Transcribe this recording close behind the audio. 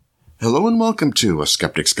Hello and welcome to A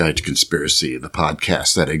Skeptic's Guide to Conspiracy, the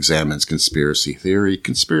podcast that examines conspiracy theory,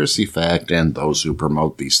 conspiracy fact, and those who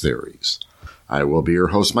promote these theories. I will be your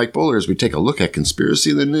host, Mike Bowler, as we take a look at conspiracy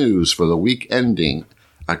in the news for the week ending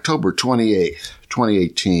October 28th,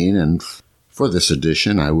 2018, and for this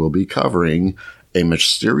edition, I will be covering a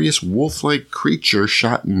mysterious wolf-like creature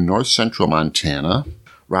shot in north-central Montana,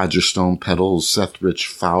 Roger Stone Peddles, Seth Rich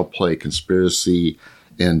foul play conspiracy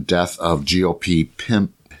in death of GOP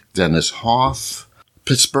Pimp Dennis Hoff,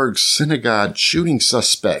 Pittsburgh synagogue shooting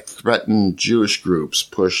suspect threatened Jewish groups,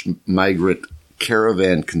 push migrant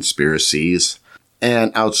caravan conspiracies,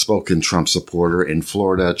 and outspoken Trump supporter in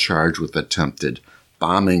Florida charged with attempted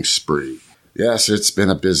bombing spree. Yes, it's been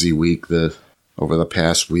a busy week over the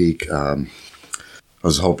past week. I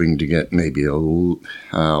was hoping to get maybe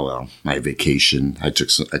my vacation. I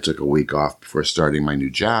took a week off before starting my new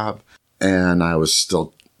job, and I was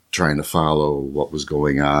still trying to follow what was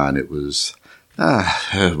going on. It was, of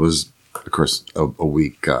course, a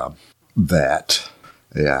week it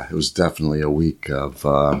was definitely a week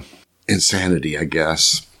of insanity, I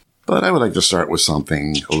guess. But I would like to start with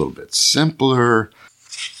something a little bit simpler.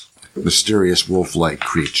 Mysterious wolf-like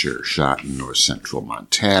creature shot in north central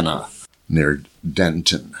Montana near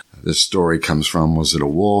Denton. This story comes from, was it a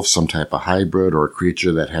wolf, some type of hybrid, or a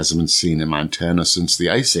creature that hasn't been seen in Montana since the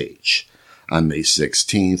Ice Age? On May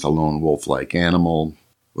 16th, a lone wolf-like animal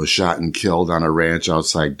was shot and killed on a ranch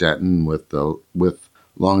outside Denton with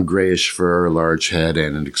long grayish fur, large head,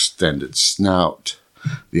 and an extended snout.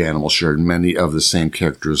 The animal shared many of the same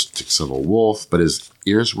characteristics of a wolf, but his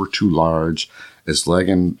ears were too large, his leg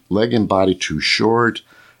and body too short,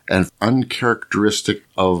 and uncharacteristic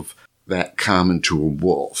of that common to a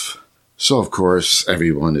wolf. So, of course,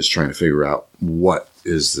 everyone is trying to figure out what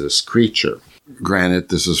is this creature. Granted,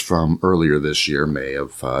 this is from earlier this year, May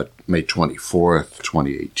 24th,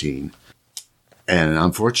 2018. And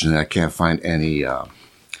unfortunately, I can't find any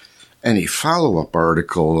follow-up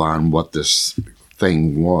article on what this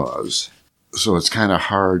thing was. So it's kind of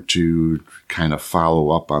hard to kind of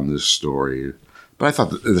follow up on this story. But I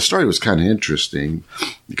thought the story was kind of interesting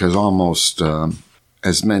because almost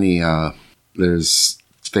as many, there's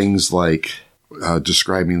things like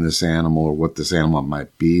describing this animal or what this animal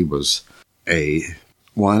might be was it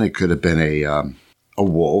could have been a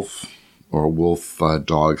wolf or a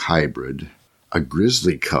wolf-dog hybrid, a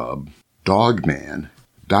grizzly cub, dog man,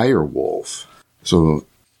 dire wolf. So,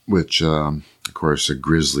 which, of course,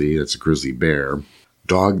 that's a grizzly bear.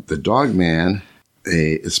 The dog man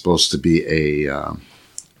is supposed to be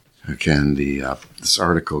this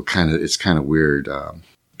article it's kind of weird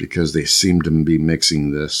because they seem to be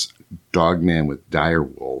mixing this dog man with dire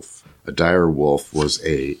wolf. A dire wolf was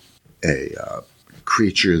a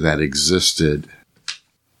creature that existed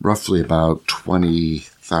roughly about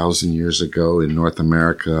 20,000 years ago in North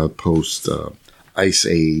America, post Ice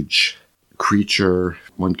Age creature,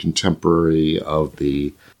 one contemporary of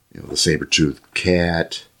the saber-toothed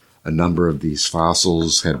cat. A number of these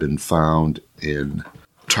fossils have been found in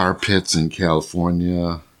tar pits in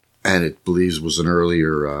California, and it believes was an early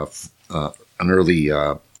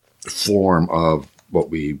form of what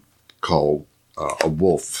we call a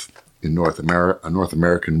wolf in North America, a North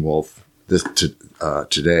American wolf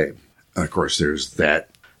today. And of course, there's that.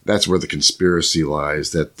 That's where the conspiracy lies,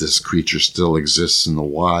 that this creature still exists in the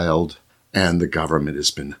wild, and the government has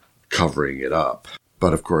been covering it up.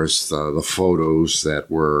 But of course, the photos that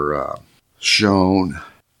were shown,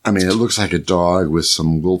 it looks like a dog with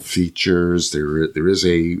some wolf features. There is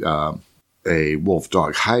a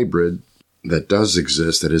wolf-dog hybrid that does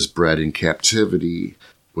exist that is bred in captivity,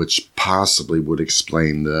 which possibly would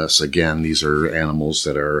explain this. Again, these are animals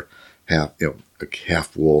that are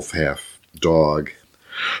half wolf, half dog.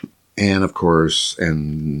 And of course,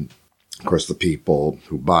 the people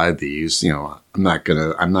who buy these, I'm not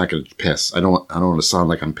gonna pass. I don't want to sound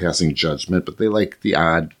like I'm passing judgment, but they like the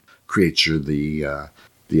odd creature, the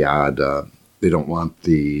odd. They don't want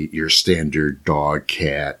your standard dog,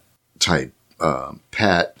 cat type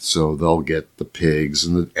pet, so they'll get the pigs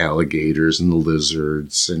and the alligators and the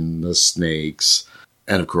lizards and the snakes,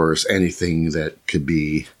 and of course anything that could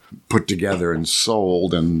be put together and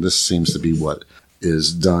sold. And this seems to be what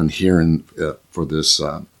is done here for this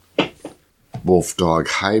wolf-dog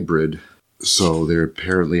hybrid. So there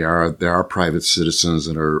apparently are private citizens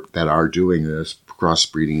that are doing this,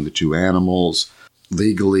 crossbreeding the two animals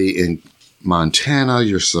legally. In Montana,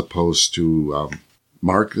 you're supposed to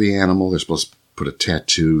mark the animal. They're supposed to put a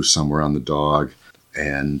tattoo somewhere on the dog,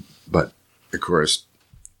 but of course,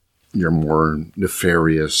 your more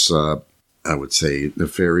nefarious, I would say,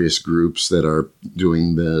 nefarious groups that are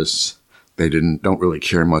doing this, They don't really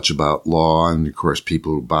care much about law, and of course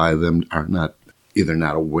people who buy them are either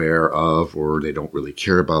not aware of, or they don't really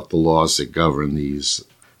care about the laws that govern these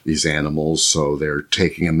animals, so they're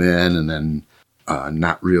taking them in and then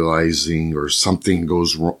not realizing, or something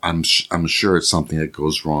goes wrong. I'm sure it's something that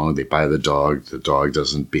goes wrong. They buy the dog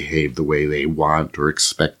doesn't behave the way they want or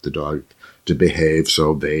expect the dog to behave,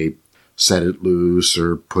 so they set it loose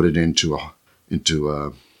or put it into a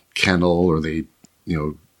kennel, or they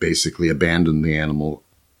basically abandon the animal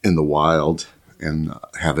in the wild and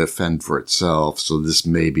have it fend for itself. So this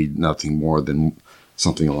may be nothing more than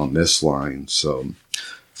something along this line. So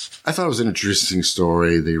I thought it was an interesting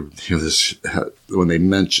story. They, when they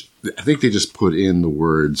mentioned, I think they just put in the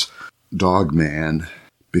words "dog man"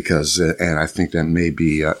 because, and I think that may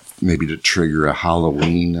be maybe to trigger a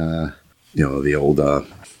Halloween, the old the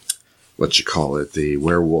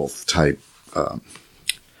werewolf type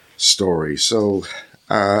story. So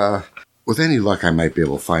with any luck, I might be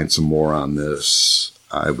able to find some more on this.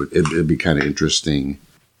 It'd be kind of interesting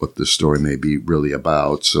what this story may be really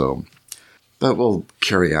about. So. But we'll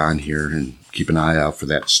carry on here and keep an eye out for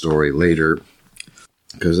that story later,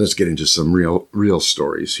 because let's get into some real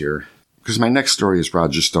stories here. Because my next story is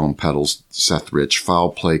Roger Stone, Peddles, Seth Rich,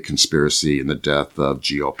 foul play conspiracy and the death of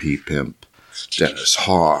GOP pimp Dennis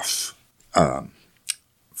Hoff.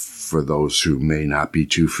 For those who may not be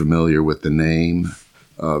too familiar with the name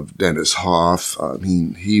of Dennis Hoff,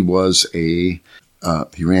 he was he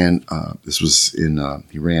ran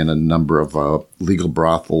a number of legal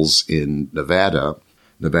brothels in Nevada.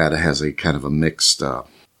 Nevada has a kind of a mixed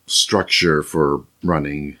structure for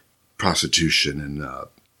running prostitution and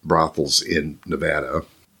brothels in Nevada.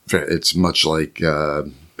 It's much like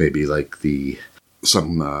maybe like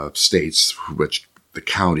some states which the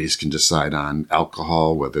counties can decide on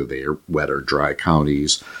alcohol, whether they are wet or dry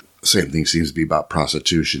counties. Same thing seems to be about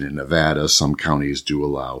prostitution in Nevada. Some counties do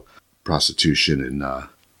allow prostitution in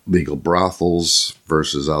legal brothels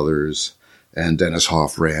versus others. And Dennis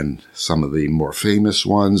Hoff ran some of the more famous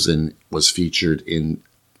ones and was featured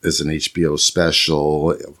as an HBO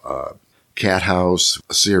special, Cat House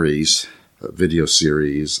video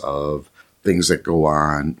series of things that go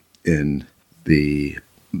on in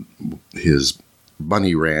his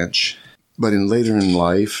bunny ranch. But later in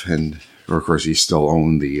life, and of course he still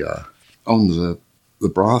owned the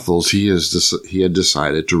brothels, he had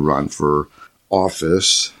decided to run for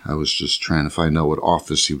office. I was just trying to find out what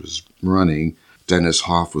office he was running. Dennis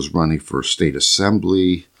Hoff was running for a state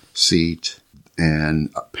assembly seat, and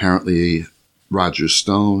apparently Roger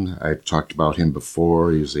Stone, I've talked about him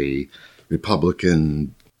before. He's a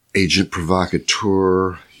Republican agent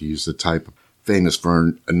provocateur. He's the type famous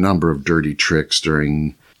for a number of dirty tricks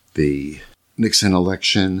during the Nixon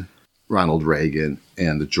election, Ronald Reagan,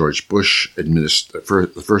 and the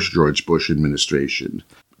first George Bush administration,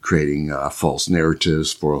 creating false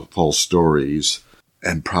narratives for false stories,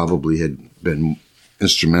 and probably had been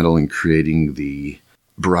instrumental in creating the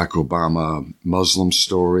Barack Obama Muslim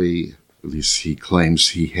story. At least he claims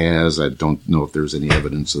he has. I don't know if there's any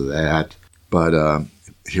evidence of that. But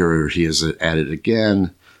here he is at it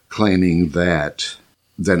again, claiming that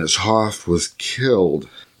Dennis Hoff was killed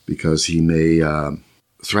because he may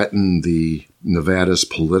threaten the Nevada's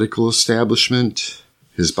political establishment.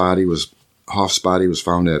 Hoff's body was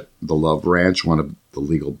found at the Love Ranch, one of the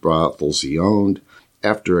legal brothels he owned,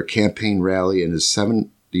 after a campaign rally and his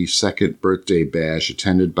 72nd birthday bash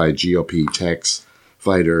attended by GOP tax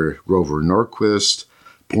fighter Grover Norquist,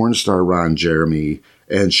 porn star Ron Jeremy,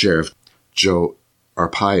 and Sheriff Joe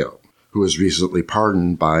Arpaio, who was recently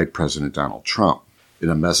pardoned by President Donald Trump. In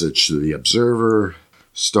a message to the Observer,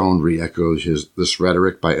 Stone re-echoed this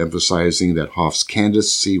rhetoric by emphasizing that Hoff's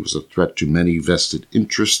candidacy was a threat to many vested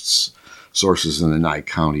interests. Sources in the Nye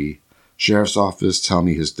County Sheriff's Office tell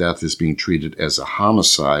me his death is being treated as a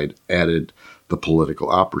homicide, added the political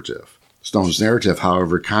operative. Stone's narrative,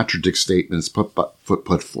 however, contradicts statements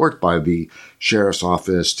put forth by the Sheriff's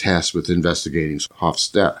Office tasked with investigating Hoff's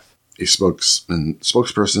death. A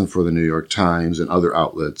spokesperson for the New York Times and other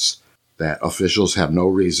outlets that officials have no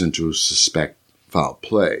reason to suspect foul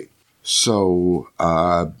play. So,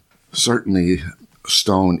 certainly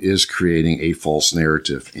Stone is creating a false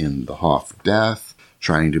narrative in the Hoff death,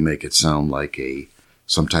 trying to make it sound like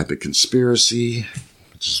some type of conspiracy,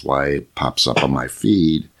 which is why it pops up on my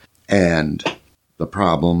feed. And the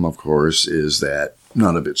problem, of course, is that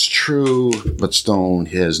none of it's true, but Stone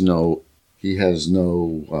has no, I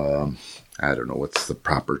don't know what's the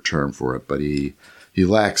proper term for it, but he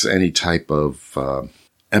lacks any type of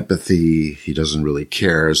empathy. He doesn't really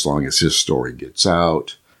care as long as his story gets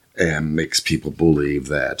out and makes people believe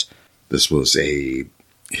that this was a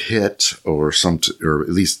hit or or at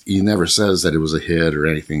least he never says that it was a hit or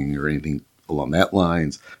anything along that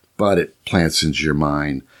lines, but it plants into your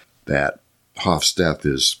mind that Hoff's death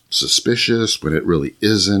is suspicious when it really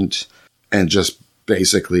isn't. And just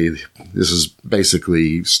basically, this is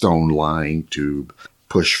basically Stone lying to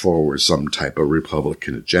push forward some type of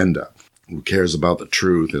Republican agenda. Who cares about the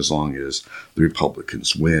truth as long as the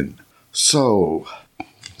Republicans win? So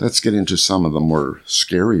let's get into some of the more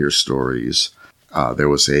scarier stories. There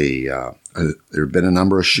have been a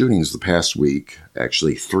number of shootings the past week.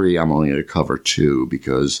 Actually, 3. I'm only going to cover 2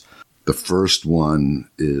 because the first one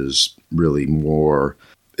is really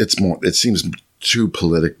it seems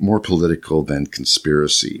more political than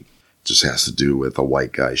conspiracy. It just has to do with a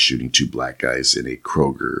white guy shooting 2 black guys in a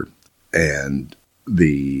Kroger. And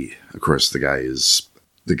of course, the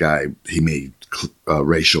guy, he made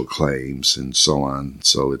racial claims and so on.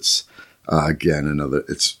 So it's,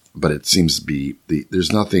 but it seems to be,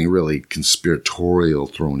 there's nothing really conspiratorial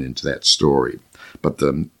thrown into that story. But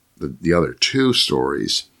the other 2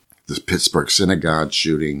 stories, the Pittsburgh synagogue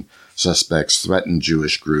shooting, suspects threaten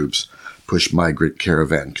Jewish groups, push migrant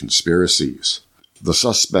caravan conspiracies. The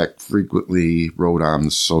suspect frequently wrote on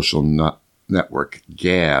the social network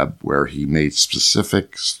Gab, where he made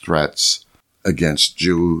specific threats against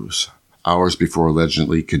Jews hours before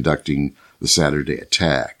allegedly conducting the Saturday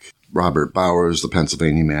attack. Robert Bowers, the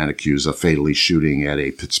Pennsylvania man accused of fatally shooting at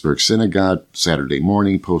a Pittsburgh synagogue Saturday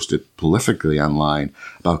morning, posted prolifically online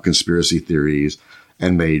about conspiracy theories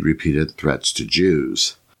and made repeated threats to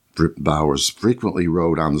Jews. Bowers frequently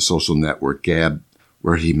wrote on the social network Gab,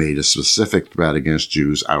 where he made a specific threat against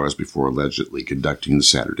Jews hours before allegedly conducting the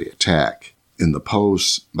Saturday attack. In the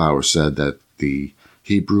post, Bowers said that the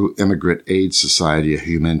Hebrew Immigrant Aid Society, a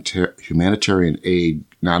humanitarian aid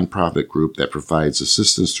nonprofit group that provides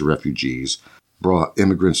assistance to refugees, brought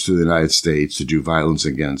immigrants to the United States to do violence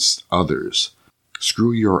against others.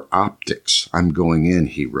 "Screw your optics. I'm going in,"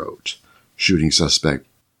 he wrote. Shooting suspect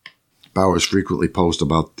Bowers frequently posts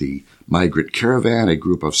about the migrant caravan, a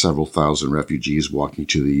group of several thousand refugees walking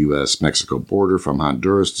to the U.S.-Mexico border from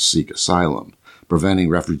Honduras to seek asylum. Preventing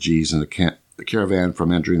refugees in the caravan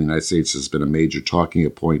from entering the United States has been a major talking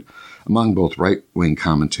point among both right-wing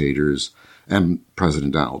commentators and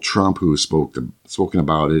President Donald Trump, who has spoken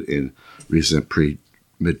about it in recent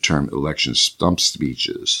pre-midterm election stump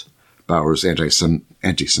speeches. Bowers'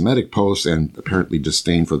 anti-Semitic posts and apparently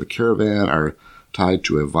disdain for the caravan are tied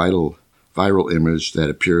to a viral image that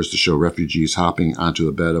appears to show refugees hopping onto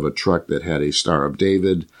the bed of a truck that had a Star of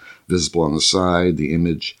David visible on the side. The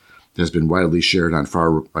image has been widely shared on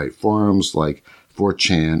far-right forums like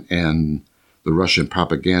 4chan and the Russian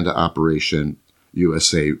propaganda operation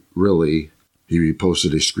USA Really. He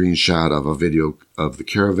reposted a screenshot of a video of the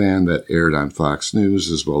caravan that aired on Fox News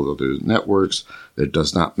as well as other networks that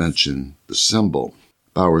does not mention the symbol.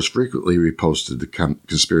 Bowers frequently reposted the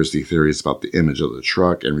conspiracy theories about the image of the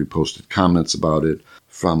truck and reposted comments about it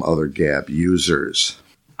from other Gab users.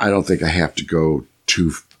 I don't think I have to go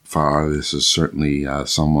too far. This is certainly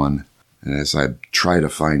someone, and as I try to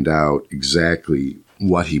find out exactly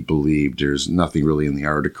what he believed, there's nothing really in the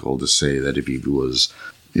article to say that if he was,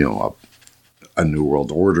 a New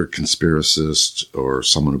World Order conspiracist or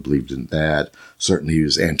someone who believed in that. Certainly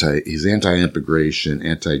he's anti-immigration,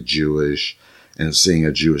 anti-Jewish, and seeing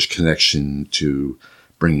a Jewish connection to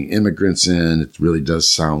bringing immigrants in. It really does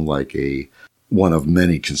sound like one of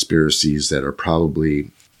many conspiracies that are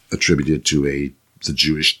probably attributed to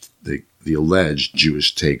the alleged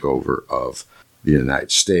Jewish takeover of the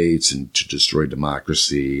United States and to destroy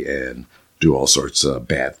democracy and do all sorts of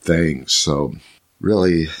bad things. So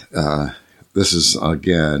really, this is,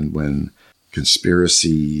 again, when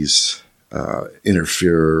conspiracies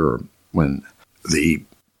interfere, or when the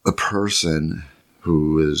person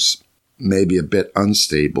who is maybe a bit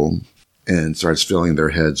unstable and starts filling their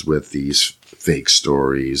heads with these fake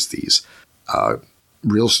stories, these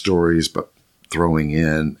real stories, but throwing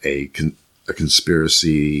in a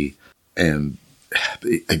conspiracy. And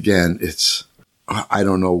again, I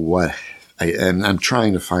don't know what, and I'm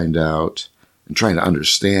trying to find out and trying to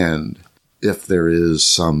understand if there is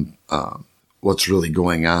some, what's really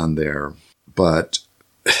going on there. But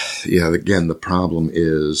yeah, again, the problem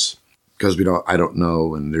is because I don't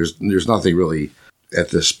know, and there's nothing really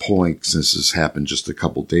at this point, since this happened just a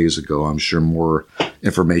couple days ago. I'm sure more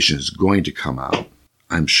information is going to come out.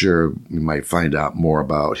 I'm sure we might find out more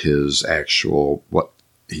about his what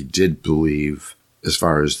he did believe as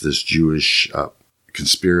far as this Jewish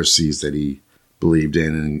conspiracies that he believed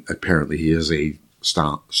in. And apparently he is a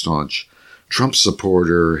staunch Trump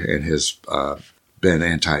supporter and has been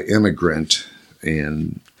anti-immigrant.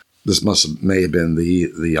 And may have been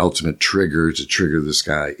the ultimate trigger to trigger this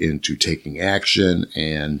guy into taking action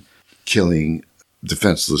and killing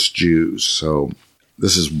defenseless Jews. So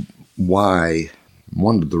this is one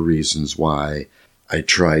of the reasons why I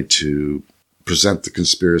try to present the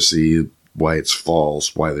conspiracy, why it's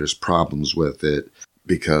false, why there's problems with it,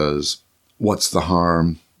 because what's the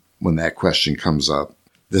harm when that question comes up?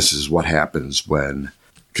 This is what happens when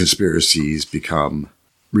conspiracies become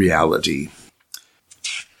reality.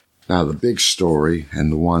 Now, the big story,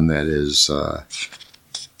 and the one that is,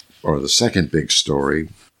 or the second big story,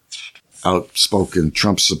 outspoken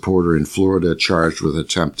Trump supporter in Florida charged with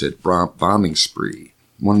attempted bombing spree.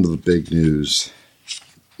 One of the big news,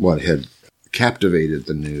 what had captivated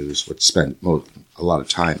the news, what spent a lot of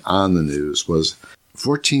time on the news, was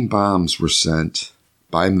 14 bombs were sent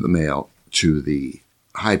by the mail to the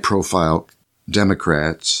high-profile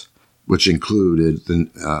Democrats, which included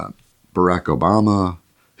Barack Obama,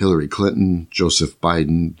 Hillary Clinton, Joseph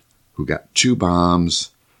Biden, who got 2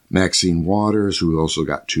 bombs, Maxine Waters, who also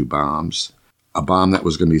got 2 bombs, a bomb that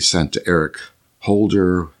was going to be sent to Eric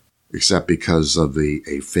Holder, except because of a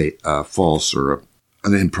false or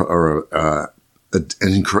an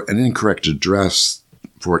incorrect address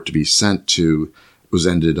for it to be sent to was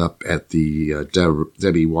ended up at the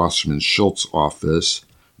Debbie Wasserman Schultz office.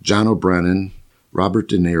 John O'Brien, Robert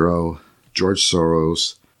De Niro, George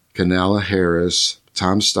Soros, Kamala Harris,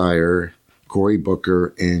 Tom Steyer, Cory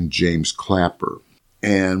Booker, and James Clapper.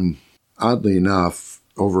 And oddly enough,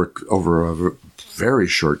 over a very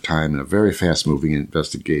short time in a very fast-moving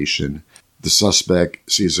investigation, the suspect,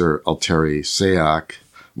 Cesar Alteri Sayak,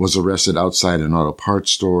 was arrested outside an auto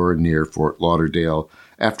parts store near Fort Lauderdale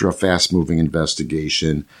after a fast-moving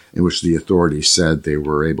investigation in which the authorities said they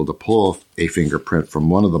were able to pull a fingerprint from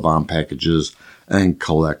one of the bomb packages and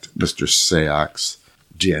collect Mr. Sayak's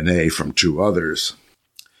DNA from 2 others.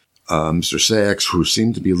 Mr. Sayak, who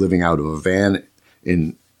seemed to be living out of a van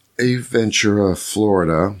in Aventura,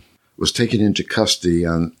 Florida, was taken into custody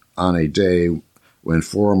on a day when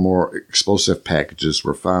 4 more explosive packages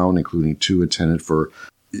were found, including 2 intended for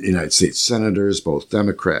United States senators, both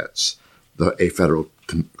Democrats. A federal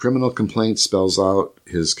criminal complaint spells out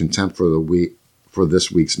his contempt for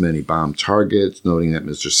this week's many bomb targets, noting that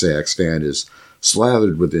Mr. Sayak's van is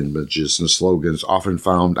slathered with images and slogans often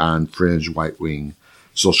found on fringe right-wing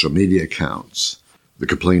social media accounts. The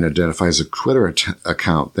complaint identifies a Twitter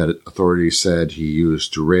account that authorities said he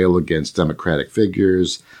used to rail against Democratic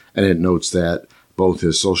figures, and it notes that both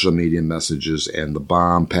his social media messages and the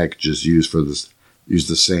bomb packages use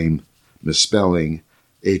the same misspelling,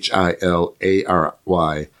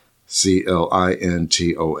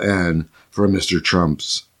 HILARYCLINTON, for Mr.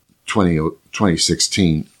 Trump's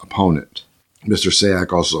 2016 opponent. Mr.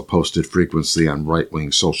 Sayak also posted frequently on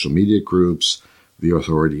right-wing social media groups. The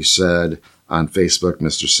authorities said on Facebook,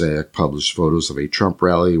 Mr. Sayak published photos of a Trump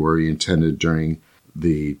rally where he attended during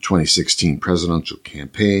the 2016 presidential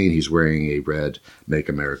campaign. He's wearing a red Make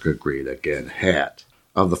America Great Again hat.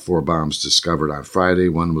 Of the 4 bombs discovered on Friday,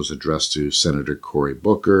 one was addressed to Senator Cory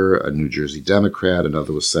Booker, a New Jersey Democrat.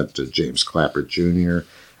 Another was sent to James Clapper Jr.,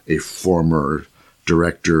 a former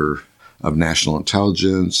director of national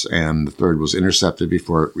intelligence. And the 3rd was intercepted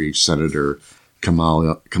before it reached Senator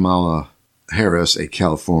Kamala Harris, a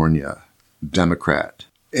California Democrat.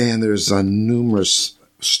 And there's numerous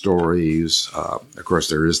stories. Of course,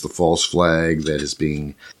 there is the false flag that is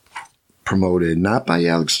being promoted, not by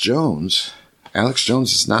Alex Jones. Alex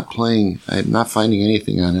Jones is not playing. I'm not finding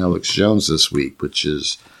anything on Alex Jones this week, which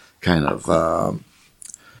is kind of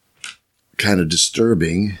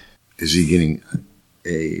disturbing. Is he getting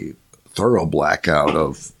a thorough blackout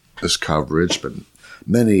of this coverage? But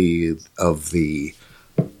many of the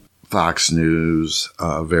Fox News,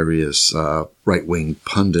 various right-wing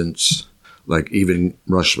pundits, like even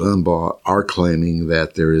Rush Limbaugh, are claiming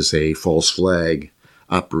that there is a false flag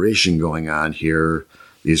operation going on here.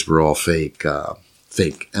 These were all fake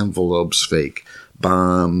envelopes, fake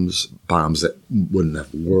bombs that wouldn't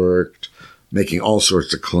have worked, making all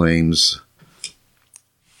sorts of claims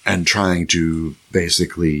and trying to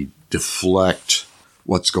basically deflect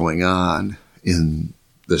what's going on in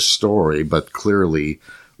this story. But clearly,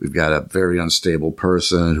 we've got a very unstable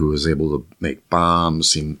person who is able to make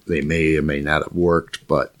bombs. They may or may not have worked,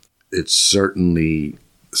 but it's certainly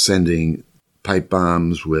sending pipe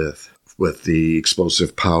bombs with the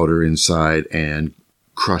explosive powder inside and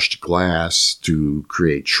crushed glass to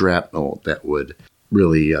create shrapnel that would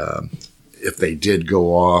really, if they did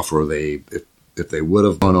go off or if they would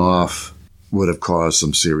have gone off, would have caused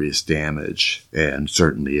some serious damage and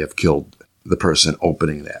certainly have killed the person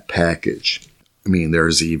opening that package. I mean,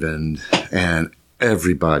 there's even an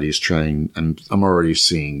everybody's trying. I'm already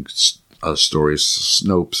seeing stories.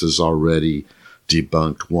 Snopes has already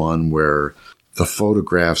debunked one where the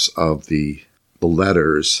photographs of the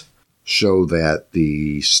letters show that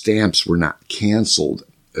the stamps were not canceled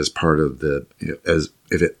as part of the, as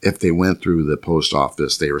if they went through the post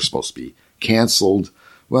office, they were supposed to be canceled.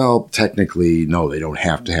 Well, technically, no, they don't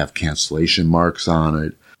have to have cancellation marks on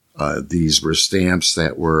it. These were stamps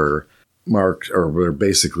that were marked, or were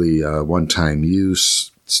basically a one-time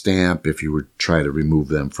use stamp. If you would try to remove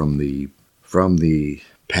them from the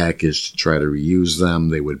package to try to reuse them,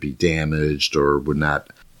 they would be damaged or would not.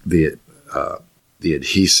 The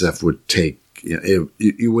adhesive would take.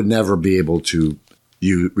 You would never be able to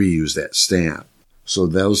reuse that stamp. So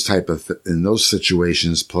those type of in those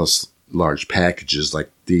situations, plus large packages like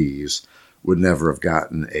these, would never have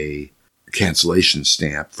gotten a cancellation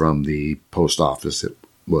stamp from the post office. It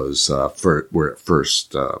was where it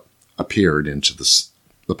first appeared into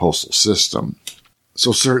the postal system.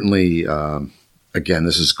 So certainly, again,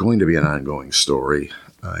 this is going to be an ongoing story.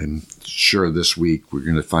 I'm sure this week we're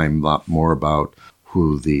going to find a lot more about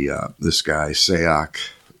who this guy Sayok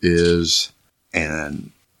is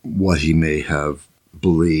and what he may have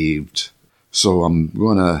believed. So I'm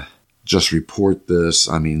going to just report this.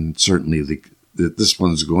 I mean, certainly this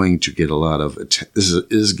one's going to get a lot of this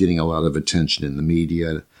is getting a lot of attention in the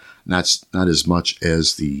media, not as much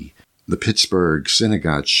as the Pittsburgh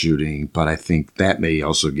synagogue shooting, but I think that may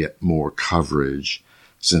also get more coverage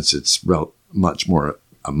since it's a much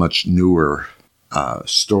newer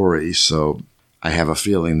story. So I have a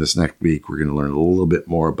feeling this next week we're going to learn a little bit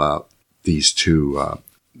more about these two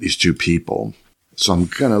people. So I'm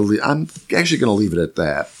actually going to leave it at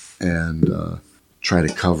that and I'll try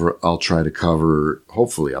to cover.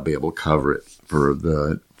 Hopefully, I'll be able to cover it for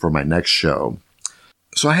my next show.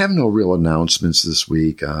 So I have no real announcements this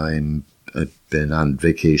week. I've been on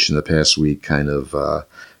vacation the past week, kind of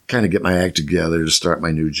get my act together to start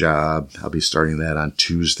my new job. I'll be starting that on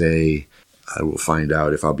Tuesday. I will find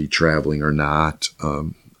out if I'll be traveling or not.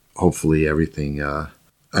 Hopefully everything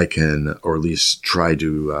I can, or at least try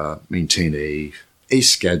to maintain a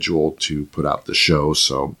schedule to put out the show.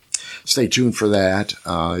 So stay tuned for that.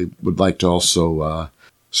 I would like to also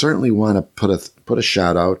certainly want to put a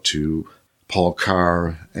shout out to Paul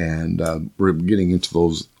Carr, and we're getting into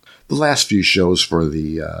the last few shows for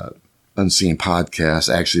the Unseen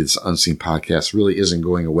podcast. Actually, this Unseen podcast really isn't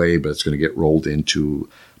going away, but it's going to get rolled into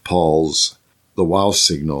Paul's The Wow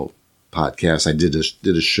Signal podcast. I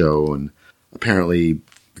did a show, and apparently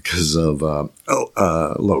because of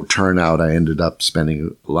low turnout, I ended up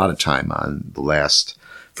spending a lot of time on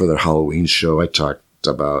for their Halloween show. I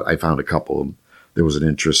found a couple. There was an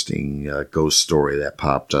interesting ghost story that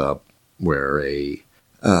popped up where a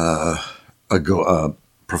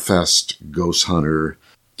professed ghost hunter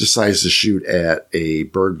decides to shoot at a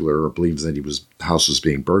burglar, believes that his house was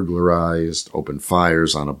being burglarized, opened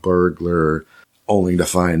fires on a burglar, only to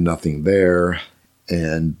find nothing there,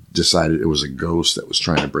 and decided it was a ghost that was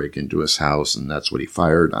trying to break into his house, and that's what he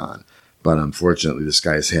fired on. But unfortunately, this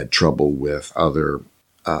guy's had trouble with other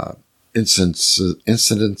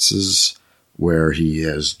incidences where he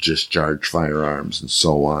has discharged firearms and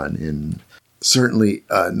so on, and certainly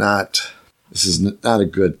this is not a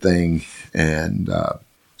good thing. And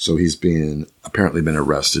so he's apparently been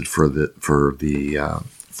arrested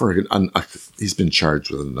he's been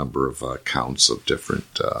charged with a number of counts of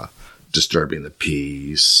different disturbing the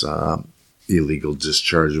peace, illegal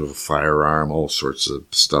discharge of a firearm, all sorts of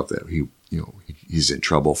stuff that he's in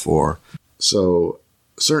trouble for. So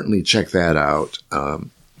certainly check that out,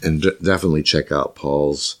 and definitely check out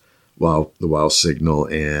Paul's The Wow Signal.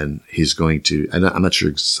 And he's going to, and I'm not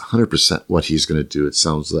sure 100% what he's going to do. It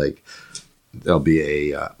sounds like there'll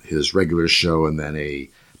be his regular show and then a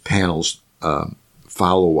panel's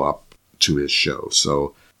follow up to his show.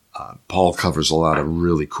 So Paul covers a lot of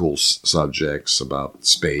really cool subjects about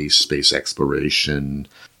space exploration.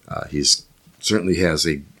 He's certainly has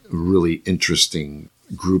a really interesting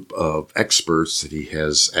group of experts that he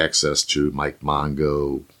has access to: Mike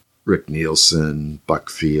Mongo, Rick Nielsen, Buck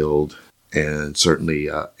Field, and certainly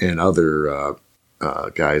and other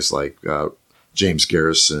guys like James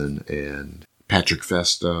Garrison and Patrick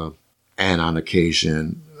Festa, and on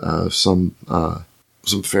occasion some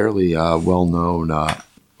fairly well-known,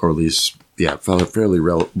 or at least fairly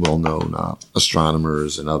well-known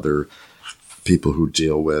astronomers and other people who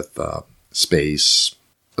deal with space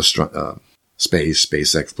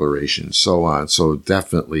exploration, so on. So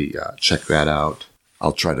definitely check that out.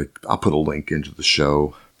 I'll put a link into the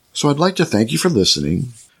show. So I'd like to thank you for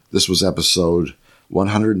listening. This was episode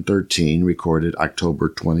 113, recorded October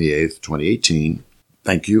 28th, 2018.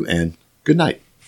 Thank you and good night.